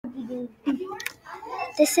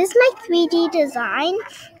This is my 3D design.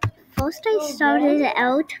 First, I started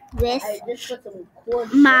out with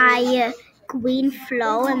my green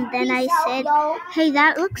flow, and then I said, hey,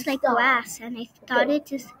 that looks like grass, and I started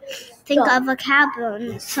to think of a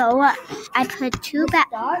cabin. So I put two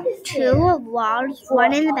walls,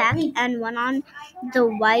 one in the back and one on the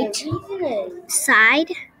right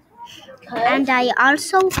side. And I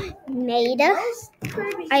also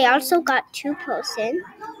got two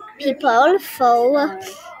people for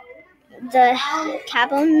the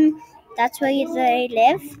cabin. That's where they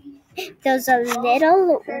live. There's a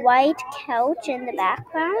little white couch in the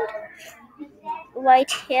background, right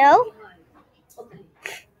here.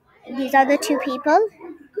 These are the two people.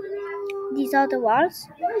 These are the walls.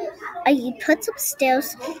 I put some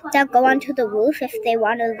stairs that go onto the roof if they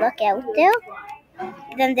want to look out there.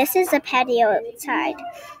 Then this is the patio outside.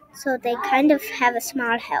 So they kind of have a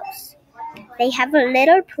small house. They have a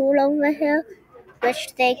little pool over here,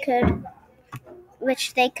 which they could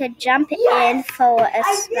jump in for a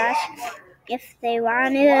splash if they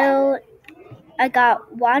want to. I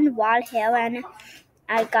got one wall here, and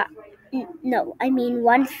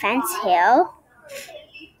one fence here,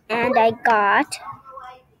 and I got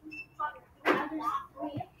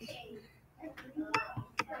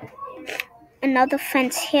another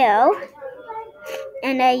fence here,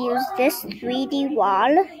 and I used this 3D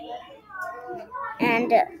wall,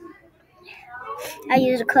 and I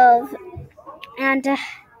used a curve, and the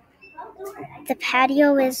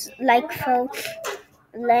patio is like for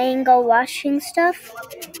laying or washing stuff.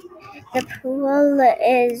 The pool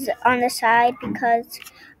is on the side because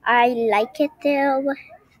I like it there,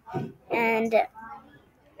 and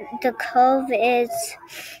the curve is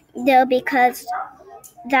there because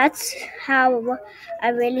that's how I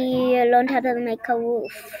really learned how to make a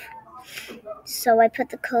roof. So I put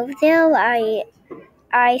the curve there.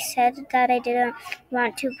 I said that I didn't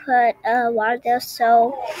want to put a wall there,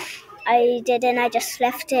 so I didn't. I just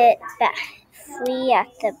left it free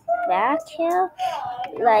at the back here,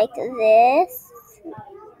 like this.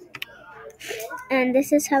 And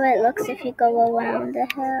this is how it looks if you go around the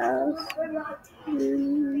house.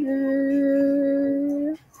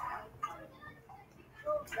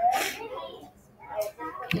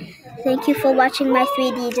 Thank you for watching my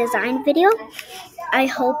 3D design video. I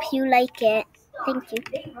hope you like it. Thank you.